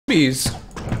Bees.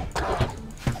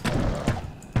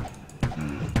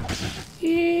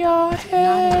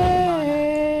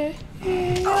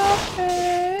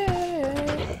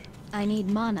 I need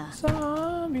mana.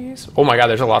 Zombies. Oh my god,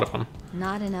 there's a lot of them.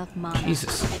 Not enough mana.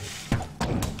 Jesus.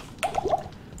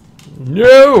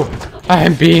 No! I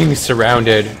am being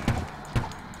surrounded.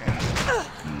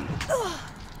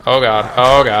 Oh god,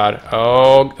 oh god,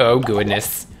 oh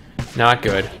goodness. Not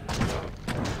good.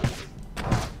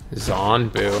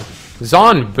 Zonboo.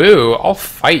 Zonboo? I'll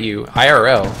fight you,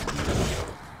 IRL.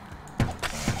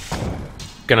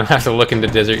 Gonna have to look into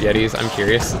Desert Yetis, I'm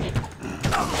curious.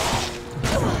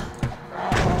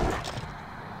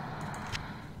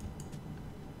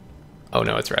 Oh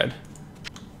no, it's red.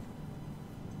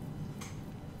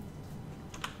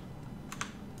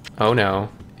 Oh no,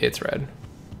 it's red.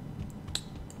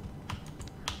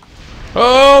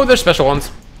 Oh, there's special ones.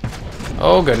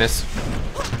 Oh goodness.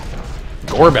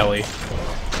 Gorebelly.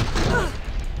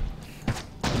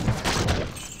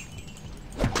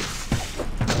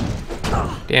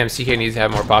 Damn, CK needs to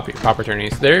have more pop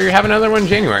opportunities. There, you have another one in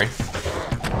January.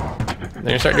 They're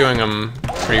gonna start doing them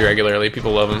pretty regularly.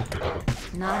 People love them.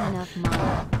 Not enough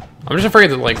mana. I'm just afraid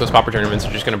that like those popper tournaments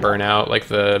are just gonna burn out, like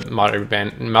the modern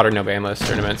no ban list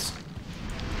tournaments.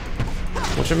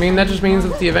 Which I mean, that just means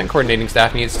that the event coordinating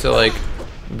staff needs to like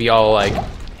be all like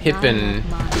hip and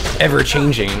ever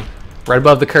changing, right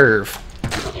above the curve.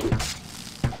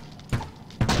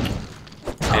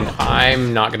 And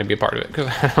I'm not gonna be a part of it because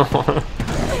I don't wanna.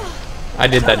 I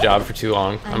did that job for too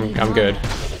long. I'm good.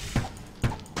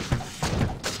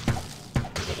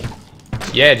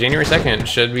 Yeah, January 2nd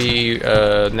should be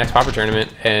next Popper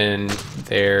tournament, and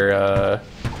their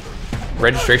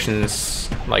registrations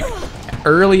like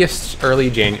early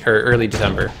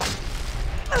December.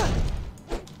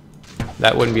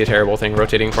 That wouldn't be a terrible thing.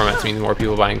 Rotating formats means more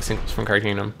people buying singles from Card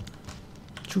Kingdom.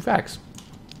 True facts.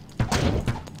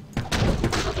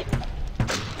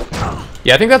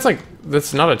 Yeah, I think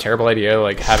that's not a terrible idea.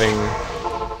 Like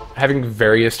having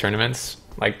various tournaments.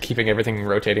 Like keeping everything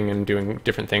rotating and doing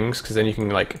different things, because then you can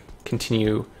like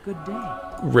continue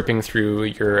ripping through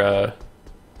your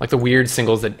like the weird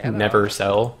singles that never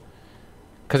sell.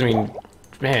 Because I mean,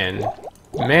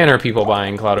 man are people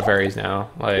buying Cloud of Fairies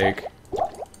now? Like,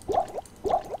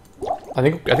 I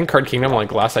think Card Kingdom,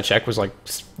 like last I checked, was like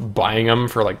buying them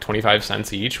for like 25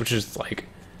 cents each, which is like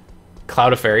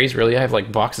Cloud of Fairies. Really, I have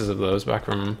like boxes of those back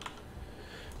from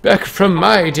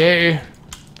my day.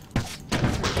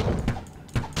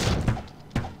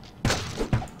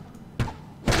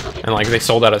 And like they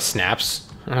sold out of snaps.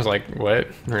 I was like, what?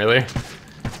 Really?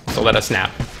 Sold out of snap.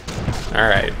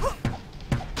 Alright.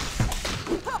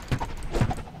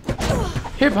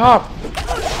 Hip hop!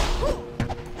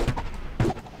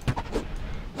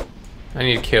 I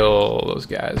need to kill those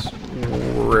guys.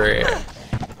 I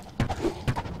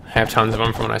have tons of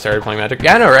them from when I started playing Magic.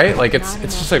 Yeah, I know, right? Like it's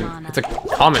just it's a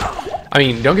common. I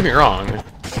mean, don't get me wrong.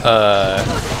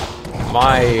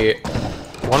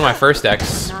 One of my first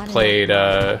decks played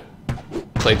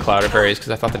Cloud of Fairies because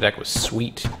I thought the deck was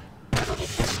sweet.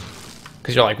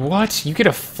 Because you're like, what? You get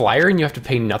a flyer and you have to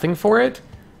pay nothing for it?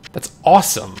 That's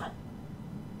awesome.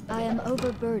 I am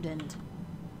overburdened.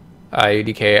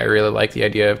 DK, I really like the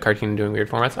idea of Card Kingdom doing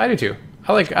weird formats. I do too.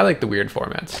 I like the weird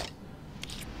formats.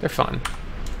 They're fun.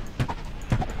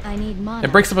 I need mana.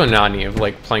 It breaks up the monotony of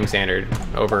like playing standard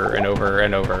over and over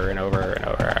and over and over and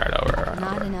over and over and over.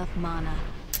 Not enough mana.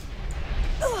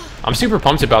 I'm super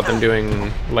pumped about them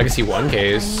doing Legacy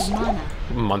 1Ks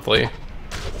monthly.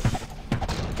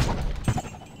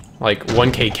 Like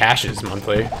 1K caches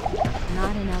monthly.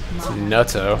 Not enough mana.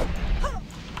 It's nutso.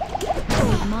 I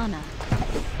need mana.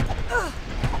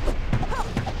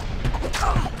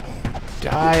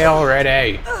 Die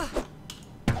already!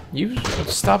 You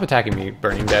stop attacking me,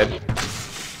 Burning Dead.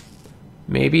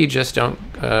 Maybe just don't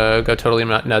go totally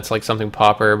nuts like something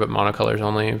popper, but monocolors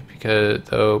only, because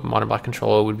though mono black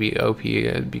control would be OP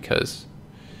because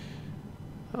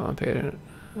I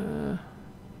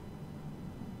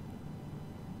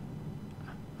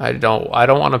don't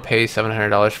want to pay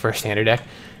 $700 for a standard deck.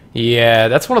 Yeah,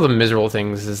 that's one of the miserable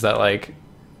things is that like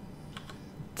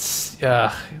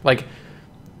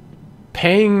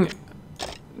paying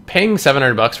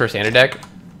 $700 for a standard deck,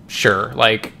 sure,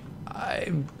 like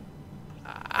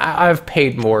I've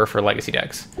paid more for legacy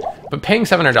decks, but paying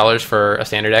 $700 for a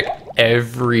standard deck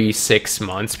every 6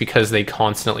 months because they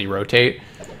constantly rotate,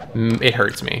 it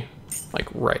hurts me, like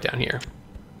right down here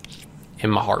in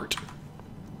my heart.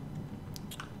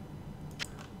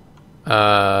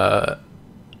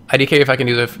 IDK if I can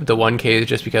do the 1Ks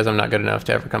just because I'm not good enough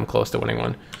to ever come close to winning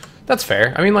one. That's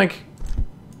fair. I mean, like,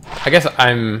 I guess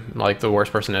I'm like the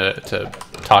worst person to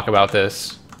talk about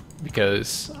this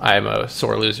because I'm a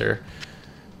sore loser.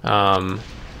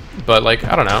 But like,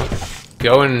 I don't know,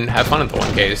 go and have fun at the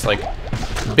 1Ks. Like,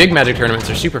 big Magic tournaments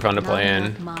are super fun to play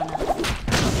in.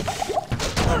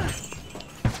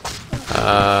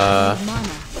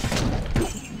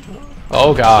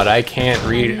 Oh god, I can't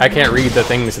read the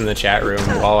things in the chat room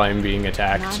while I'm being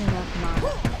attacked.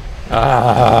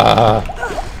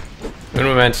 Un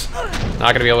moment.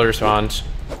 Not gonna be able to respond.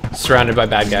 Surrounded by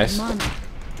bad guys.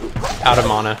 Out of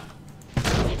mana.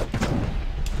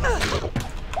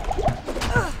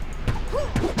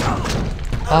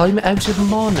 I'm out of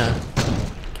mana.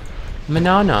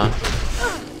 Manana.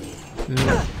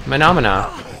 Manamana.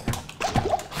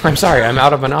 I'm sorry, I'm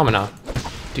out of Manamana.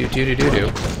 Do.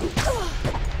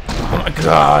 Oh my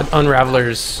god,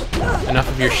 Unravelers. Enough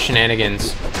of your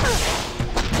shenanigans.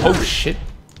 Oh shit.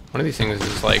 One of these things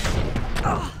is like...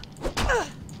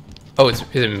 Oh, is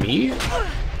it me?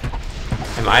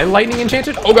 Am I lightning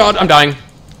enchanted? Oh god, I'm dying.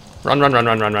 Run.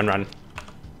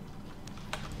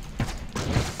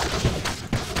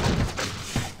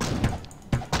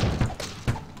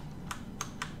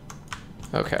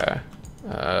 Okay.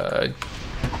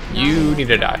 You need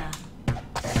to die.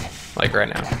 Like right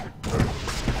now.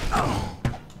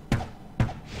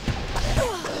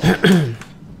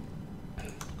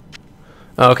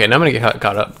 Okay, now I'm gonna get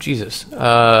caught up. Jesus.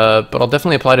 But I'll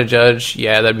definitely apply to judge.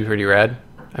 Yeah, that'd be pretty rad.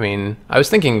 I mean, I was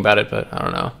thinking about it, but I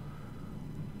don't know.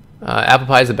 Apple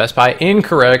pie is the best pie.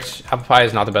 Incorrect. Apple pie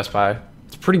is not the best pie.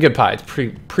 It's pretty good pie. It's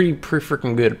pretty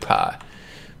freaking good pie.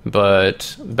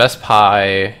 But best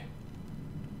pie...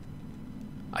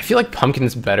 I feel like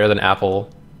pumpkin's better than apple.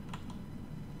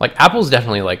 Like, apple's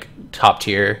definitely, like, top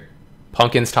tier.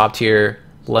 Pumpkin's top tier.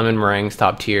 Lemon meringue's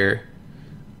top tier.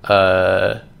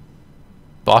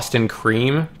 Boston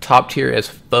cream, top tier as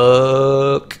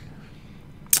fuck.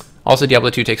 Also, Diablo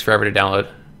 2 takes forever to download.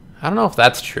 I don't know if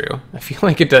that's true. I feel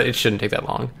like it shouldn't take that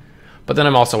long. But then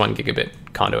I'm also on gigabit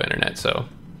condo internet, so...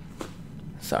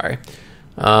 Sorry.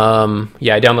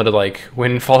 Yeah, I downloaded, like,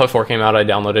 when Fallout 4 came out, I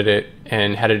downloaded it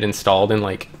and had it installed in,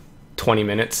 like, 20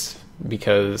 minutes.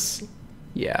 Because,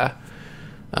 yeah.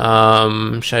 Should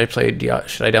I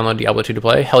download Diablo 2 to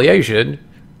play? Hell yeah, you should.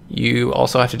 You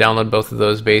also have to download both of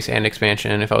those, base and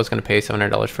expansion. If I was going to pay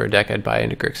 $700 for a deck, I'd buy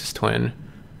into Grixis Twin.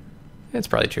 It's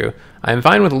probably true. I'm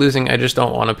fine with losing, I just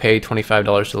don't want to pay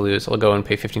 $25 to lose. I'll go and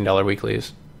pay $15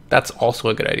 weeklies. That's also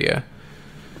a good idea.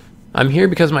 I'm here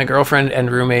because my girlfriend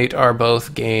and roommate are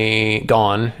both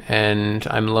gone, and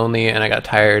I'm lonely, and I got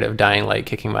tired of Dying Light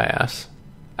kicking my ass.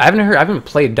 I haven't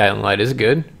played Dying Light. Is it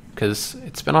good? Because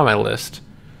it's been on my list.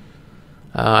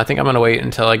 I think I'm going to wait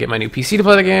until I get my new PC to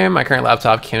play the game. My current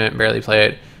laptop can't barely play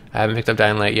it. I haven't picked up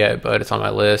Dying Light yet, but it's on my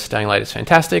list. Dying Light is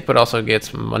fantastic, but also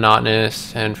gets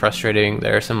monotonous and frustrating.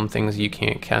 There are some things you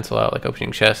can't cancel out, like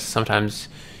opening chests. Sometimes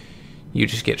you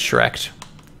just get Shrek'd.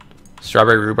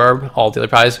 Strawberry rhubarb, all the other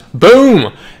pies.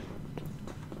 Boom!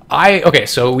 Okay,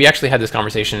 so we actually had this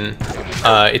conversation.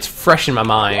 It's fresh in my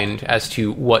mind as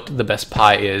to what the best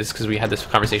pie is, because we had this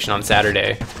conversation on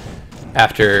Saturday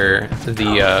after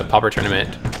the Pauper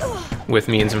tournament with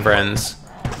me and some friends,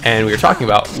 and we were talking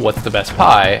about what's the best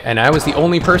pie, and I was the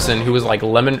only person who was like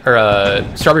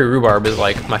strawberry rhubarb is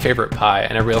like my favorite pie,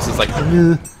 and everybody else is like, I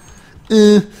don't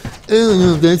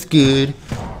know if that's good.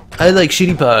 I like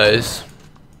shitty pies.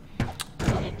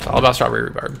 It's all about strawberry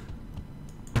rhubarb.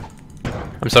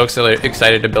 I'm so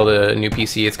excited to build a new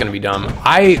PC. It's gonna be dumb.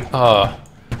 I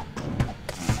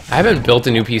haven't built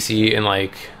a new PC in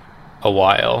like a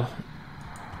while.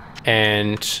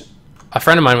 And a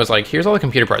friend of mine was like, here's all the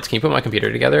computer parts. Can you put my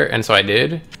computer together? And so I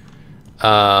did.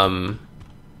 And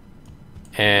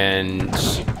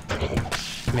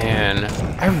man,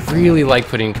 I really like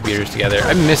putting computers together.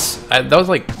 That was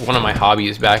like one of my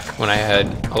hobbies back when I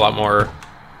had a lot more,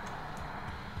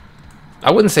 I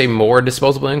wouldn't say more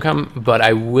disposable income, but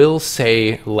I will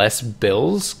say less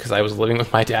bills, because I was living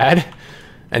with my dad.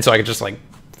 And so I could just like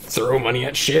throw money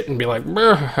at shit and be like,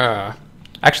 bruh.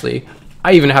 Actually,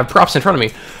 I even have props in front of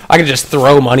me. I could just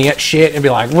throw money at shit and be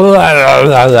like, blah, blah,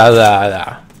 blah, blah,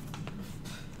 blah.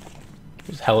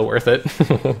 It's hella worth it.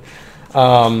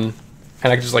 And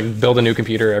I could just like build a new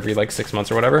computer every like 6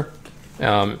 months or whatever.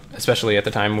 Especially at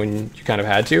the time when you kind of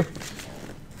had to.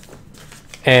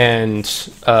 And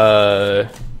man,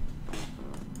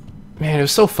 it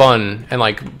was so fun. And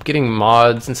like getting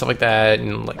mods and stuff like that,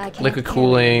 and like liquid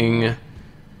cooling,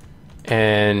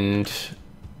 and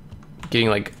getting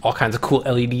like all kinds of cool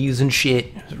LEDs and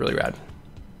shit. It was really rad.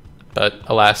 But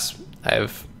alas, I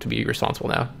have to be responsible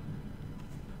now.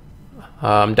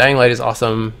 Dying Light is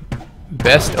awesome.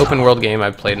 Best open world game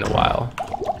I've played in a while.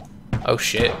 Oh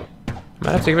shit. I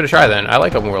might have to give it a try then. I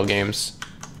like open world games.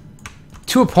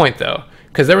 To a point though.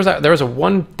 Because there was like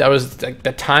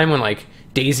the time when like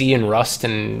DayZ and Rust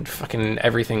and fucking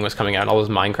everything was coming out, and all those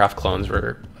Minecraft clones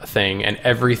were a thing, and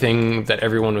everything that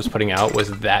everyone was putting out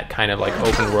was that kind of like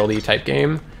open worldy type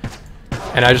game.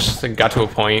 And I just like, got to a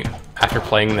point after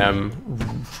playing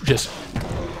them just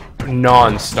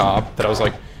non-stop that I was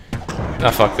like,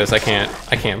 oh fuck this, I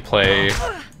can't play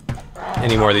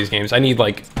any more of these games. I need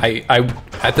like I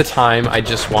at the time I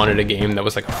just wanted a game that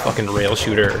was like a fucking rail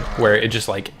shooter where it just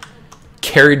like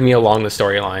carried me along the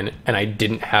storyline and I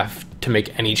didn't have to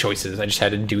make any choices. I just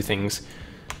had to do things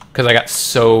because I got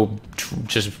so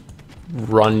just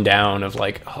run down of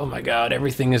like, oh my god,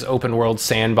 everything is open world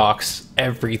sandbox,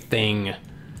 everything.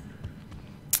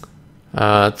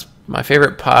 It's my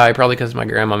favorite pie, probably because my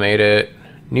grandma made it.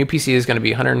 New PC is going to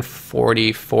be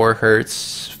 144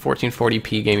 hertz,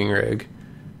 1440p gaming rig.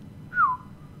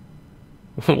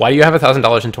 Why do you have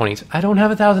 $1,000 in 20s? I don't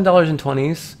have $1,000 in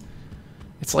 20s.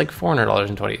 It's like $400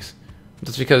 in 20s.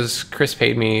 That's because Chris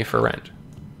paid me for rent.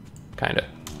 Kinda.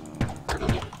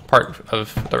 Part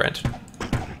of the rent.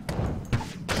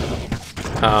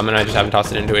 And I just haven't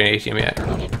tossed it into an ATM yet.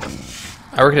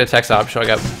 I work at a tech shop, so I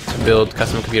got to build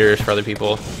custom computers for other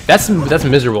people. That's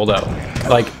miserable though.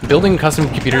 Like, building custom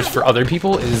computers for other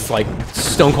people is like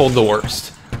stone cold the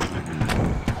worst.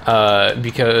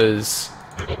 Because,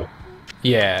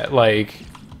 yeah, like,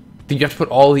 you have to put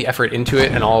all the effort into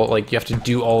it and all, like, you have to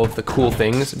do all of the cool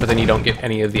things, but then you don't get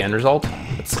any of the end result.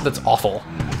 That's awful.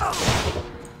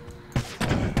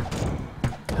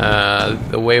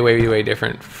 The way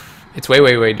different. It's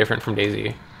way different from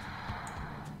DayZ.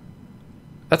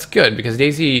 That's good because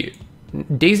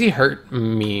DayZ hurt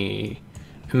me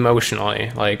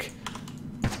emotionally. Like,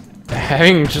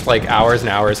 having just like hours and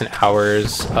hours and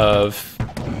hours of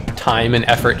time and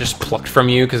effort just plucked from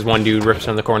you because one dude rips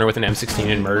around the corner with an M16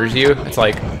 and murders you. It's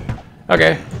like,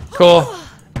 okay, cool.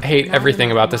 I hate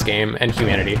everything about this game and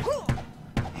humanity.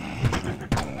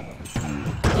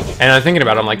 And I'm thinking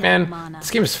about it, I'm like, man,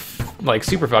 this game is like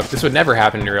super fucked. This would never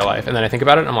happen in real life. And then I think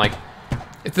about it, and I'm like,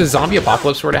 if the zombie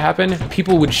apocalypse were to happen,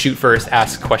 people would shoot first,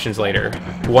 ask questions later,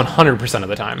 100% of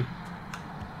the time.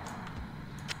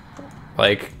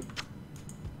 Like,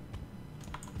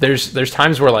 there's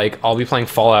times where like I'll be playing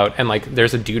Fallout and like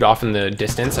there's a dude off in the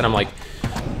distance and I'm like,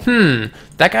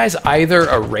 that guy's either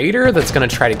a raider that's gonna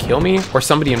try to kill me or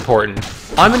somebody important.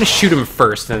 I'm gonna shoot him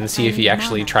first and then see if he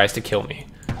actually tries to kill me.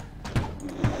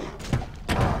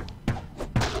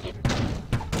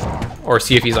 Or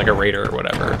see if he's like a raider or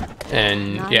whatever.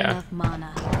 And yeah,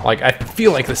 like I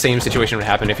feel like the same situation would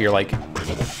happen if you're like,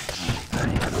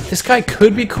 this guy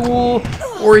could be cool,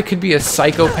 or he could be a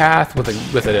psychopath with a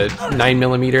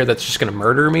 9mm that's just gonna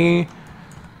murder me.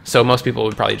 So most people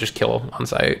would probably just kill on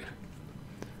sight.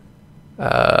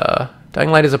 Dying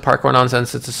Light is a parkour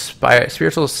nonsense. It's a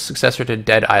spiritual successor to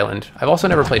Dead Island. I've also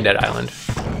never played Dead Island.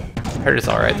 Heard it's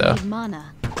alright though.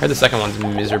 Heard the second one's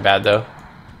bad though.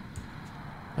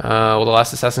 Well, the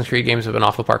last Assassin's Creed games have been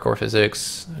awful parkour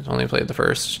physics. I've only played the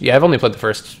first. Yeah, I've only played the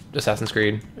first Assassin's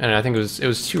Creed, and I think it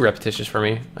was too repetitious for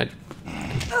me. Like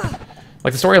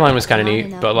the storyline was kind of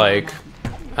neat, but like,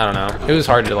 I don't know. It was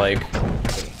hard to like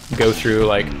go through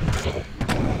like,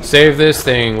 save this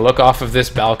thing, look off of this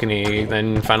balcony,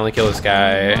 then finally kill this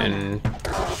guy, and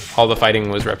all the fighting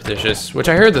was repetitious. Which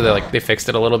I heard that they fixed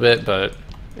it a little bit, but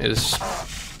it was,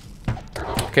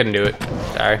 I couldn't do it.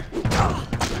 Sorry.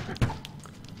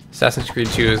 Assassin's Creed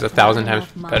 2 is 1,000 times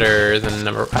better than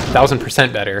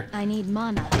 1,000% better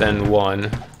than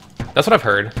 1. That's what I've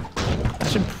heard. I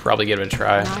should probably give it a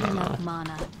try. I don't know.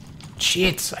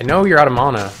 Shit, I know you're out of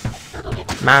mana.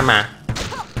 Mama.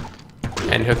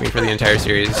 And hook me for the entire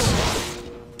series.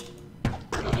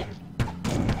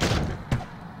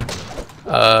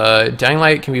 Dying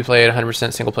Light can be played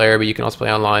 100% single player, but you can also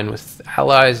play online with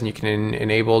allies, and you can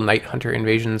enable Night Hunter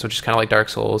invasions, which is kind of like Dark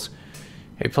Souls.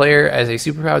 A player as a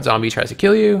superpowered zombie tries to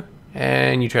kill you,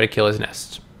 and you try to kill his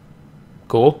nest.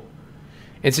 Cool.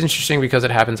 It's interesting because it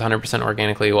happens 100%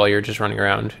 organically while you're just running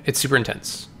around. It's super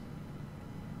intense.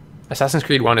 Assassin's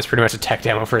Creed 1 is pretty much a tech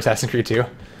demo for Assassin's Creed 2.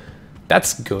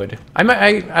 That's good.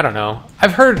 I don't know.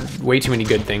 I've heard way too many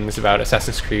good things about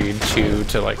Assassin's Creed 2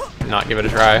 to like not give it a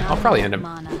try. I'll probably end up,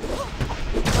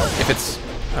 if it's,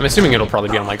 I'm assuming it'll probably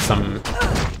be on like some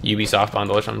Ubisoft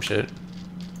bundle or some shit.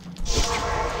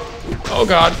 Oh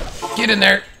god, get in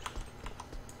there.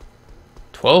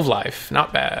 12 life,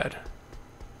 not bad.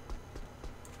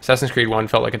 Assassin's Creed 1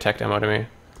 felt like a tech demo to me.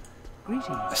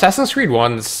 Assassin's Creed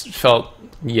 1 felt,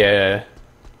 yeah,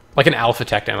 like an alpha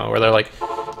tech demo where they're like,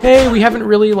 hey, we haven't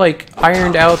really like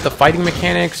ironed out the fighting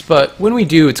mechanics, but when we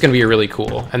do, it's gonna be really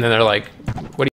cool. And then they're like, what do you